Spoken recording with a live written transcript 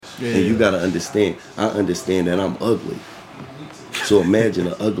Yeah. And you gotta understand, I understand that I'm ugly. So imagine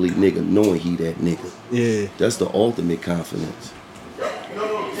an ugly nigga knowing he that nigga. Yeah. That's the ultimate confidence.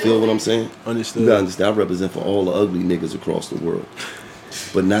 Feel what I'm saying? Understood. You gotta understand, I represent for all the ugly niggas across the world.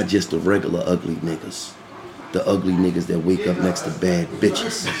 But not just the regular ugly niggas. The ugly niggas that wake up next to bad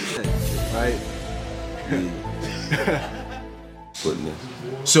bitches. Right? Putting it.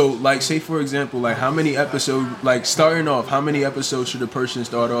 So, like, say for example, like, how many episodes, like, starting off, how many episodes should a person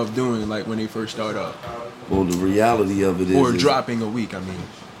start off doing, like, when they first start off? Well, the reality of it is... Or dropping a week, I mean.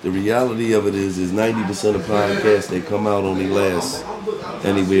 The reality of it is 90% of podcasts that come out only last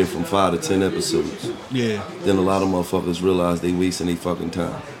anywhere from 5 to 10 episodes. Yeah. Then a lot of motherfuckers realize they wasting their fucking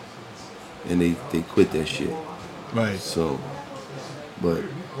time. And they quit that shit. Right. So, but,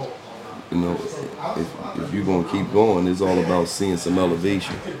 you know, if you're going to keep going, it's all about seeing some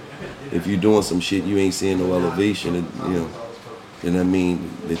elevation. If you're doing some shit you ain't seeing no elevation, you know, then that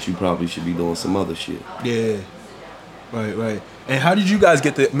means that you probably should be doing some other shit. Yeah. Right. And how did you guys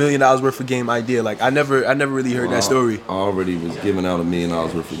get the $1 million worth of game idea? Like, I never really heard that story. I already was giving out $1 million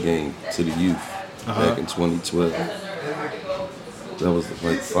worth of game to the youth back in 2012. That was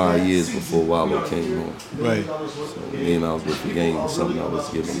like 5 years before Wallow came on. Right. So $1 million worth of game was something I was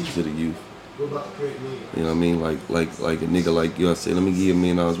giving to the youth. You know what I mean? Like a nigga like you, I say, let me give you $1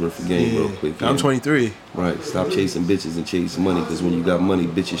 million worth of game real quick. I'm 23. Right. Stop chasing bitches and chase money, because when you got money,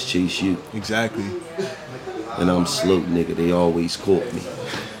 bitches chase you. Exactly. And I'm slow, nigga. They always caught me.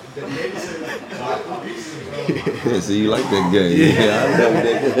 So you like that game? Yeah, I know,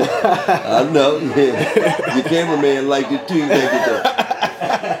 nigga. I know. Yeah. Your cameraman liked it too, nigga.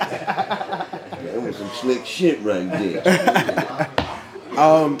 That was some slick shit right there.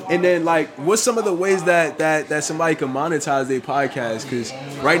 And then, like, what's some of the ways that somebody can monetize their podcast? Because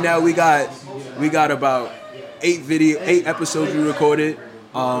right now we got about 8 episodes we recorded.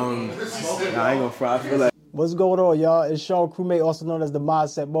 Nah, I ain't gonna fry. I feel like. What's going on, y'all? It's Sean Crewmate, also known as the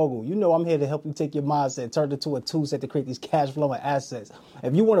Mindset Mogul. You know I'm here to help you take your mindset, turn it into a tool set to create these cash flowing assets.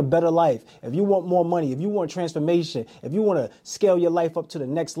 If you want a better life, if you want more money, if you want transformation, if you want to scale your life up to the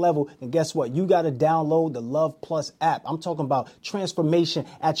next level, then guess what? You got to download the Love Plus app. I'm talking about transformation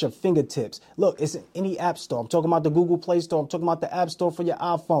at your fingertips. Look, it's in any app store. I'm talking about the Google Play Store. I'm talking about the App Store for your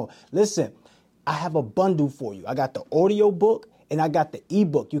iPhone. Listen, I have a bundle for you. I got the audio book and I got the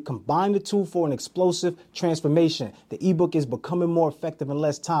ebook. You combine the two for an explosive transformation. The ebook is Becoming More Effective in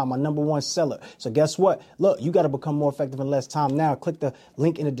Less Time, my #1 seller. So guess what? Look, you got to become more effective in less time now. Click the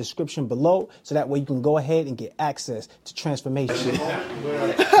link in the description below so that way you can go ahead and get access to transformation.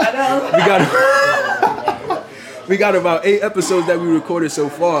 We got about 8 episodes that we recorded so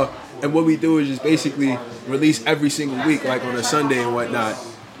far, and what we do is just basically release every single week, like on a Sunday and whatnot.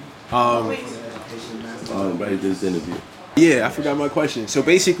 Right, this interview. Yeah, I forgot my question. So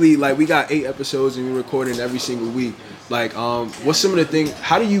basically, like, we got 8 episodes and we're recording every single week. Like, what's some of the things?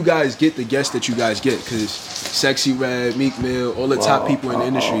 How do you guys get the guests that you guys get? Because Sexy Red, Meek Mill, all the top people in the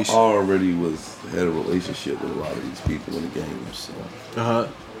industries. I already had a relationship with a lot of these people in the game, so. You know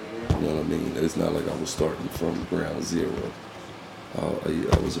what I mean? It's not like I was starting from ground zero.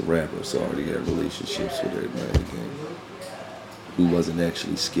 I was a rapper, so I already had relationships with everybody in the game who wasn't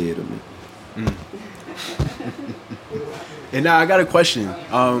actually scared of me. And now I got a question,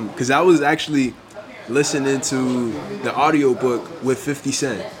 because I was actually listening to the audiobook with 50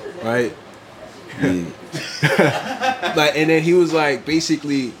 Cent, right? Yeah. Like, and then he was like,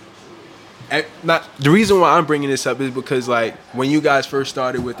 basically, not the reason why I'm bringing this up is because, like, when you guys first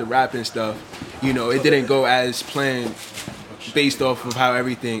started with the rap and stuff, you know, it didn't go as planned based off of how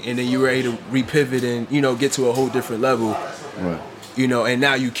everything, and then you were able to repivot and, you know, get to a whole different level. Right. You know, and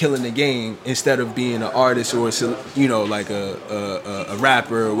now you killing the game instead of being an artist or, you know, like a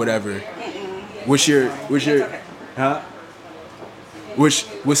rapper or whatever. What's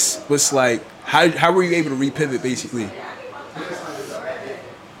like, how were you able to repivot basically?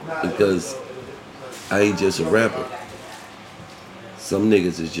 Because I ain't just a rapper. Some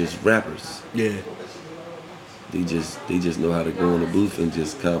niggas is just rappers. Yeah. They just know how to go in the booth and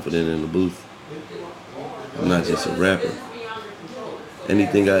just confident in the booth. I'm not just a rapper.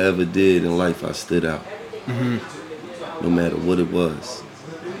 Anything I ever did in life, I stood out. No matter what it was.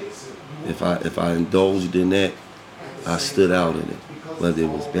 If I indulged in that, I stood out in it. Whether it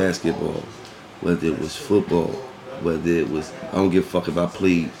was basketball, whether it was football, whether it was, I don't give a fuck if I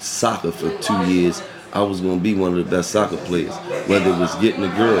played soccer for 2 years, I was gonna be one of the best soccer players. Whether it was getting the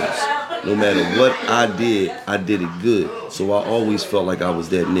girls, no matter what I did it good. So I always felt like I was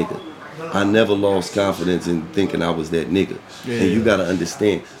that nigga. I never lost confidence in thinking I was that nigga. Yeah. And you gotta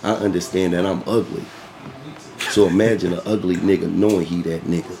understand, I understand that I'm ugly. So imagine an ugly nigga knowing he that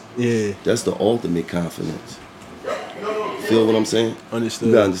nigga. Yeah. That's the ultimate confidence. Feel what I'm saying? Understood.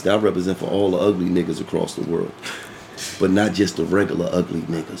 You gotta understand, I represent for all the ugly niggas across the world. But not just the regular ugly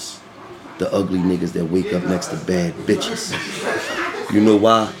niggas. The ugly niggas that wake up next to bad bitches. You know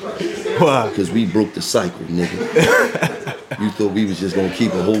why? Why? Because we broke the cycle, nigga. You thought we was just gonna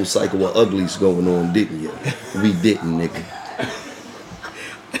keep a whole cycle of uglies going on, didn't you? We didn't, nigga.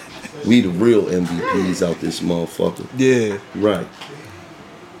 We the real MVPs out this motherfucker. Yeah. Right.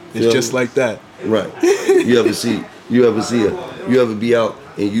 It's Feel just me? like that. Right. You ever be out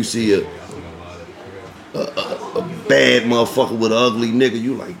and you see a bad motherfucker with an ugly nigga,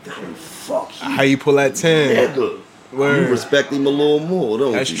 you like, damn, fuck you. How you pull that 10? Nigga. Word. You respect him a little more,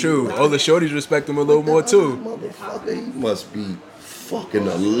 don't That's you? true. All the shorties respect him a little more too. Motherfucker, he must be fucking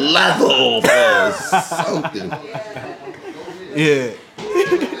the leather off or something. Yeah.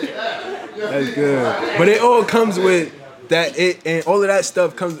 That's good. But it all comes with that, and all of that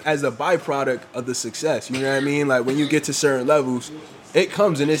stuff comes as a byproduct of the success. You know what I mean? Like when you get to certain levels, it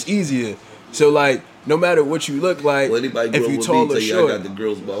comes and it's easier. So like, no matter what you look like, Well, anybody if grow you with tall me, or tell you short, I got the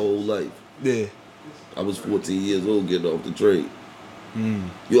girls my whole life. yeah. I was 14 years old getting off the train.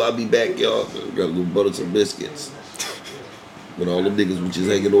 Yo, I'll be back, y'all. Gotta go butter some biscuits. When all them niggas was just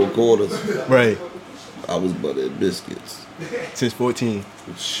hanging on corners, Right. I was buttering biscuits. Since 14.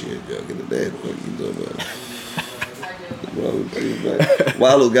 Shit, y'all get a dad. What you talking about?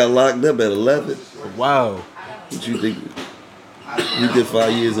 Wallow got locked up at 11. Wow. What you think? He did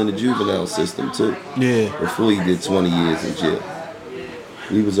 5 years in the juvenile system too. Yeah. Before he did 20 years in jail.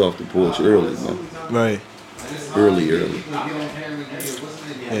 We was off the porch early, man. Right. Early.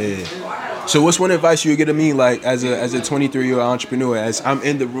 Yeah. So what's one advice you would give to me, like as a 23-year-old entrepreneur, as I'm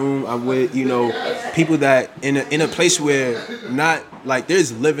in the room, I'm with, you know, people that in a place where not like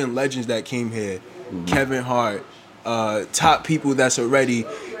there's living legends that came here, Kevin Hart, top people that's already,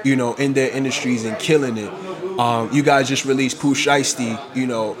 you know, in their industries and killing it. You guys just released Pooh Shiesty, you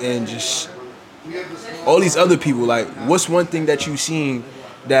know, and just all these other people. Like, what's one thing that you've seen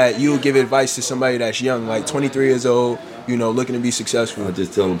that you'll give advice to somebody that's young, like 23 years old, you know, looking to be successful? I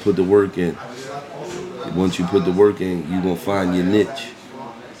just tell them put the work in. Once you put the work in, you're going to find your niche.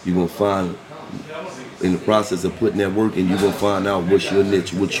 You're going to find, in the process of putting that work in, you're going to find out what's your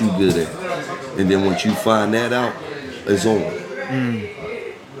niche, what you good at. And then once you find that out, it's on.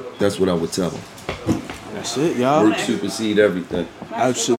 That's what I would tell them. That's it, y'all. Work supersede everything. Absolutely.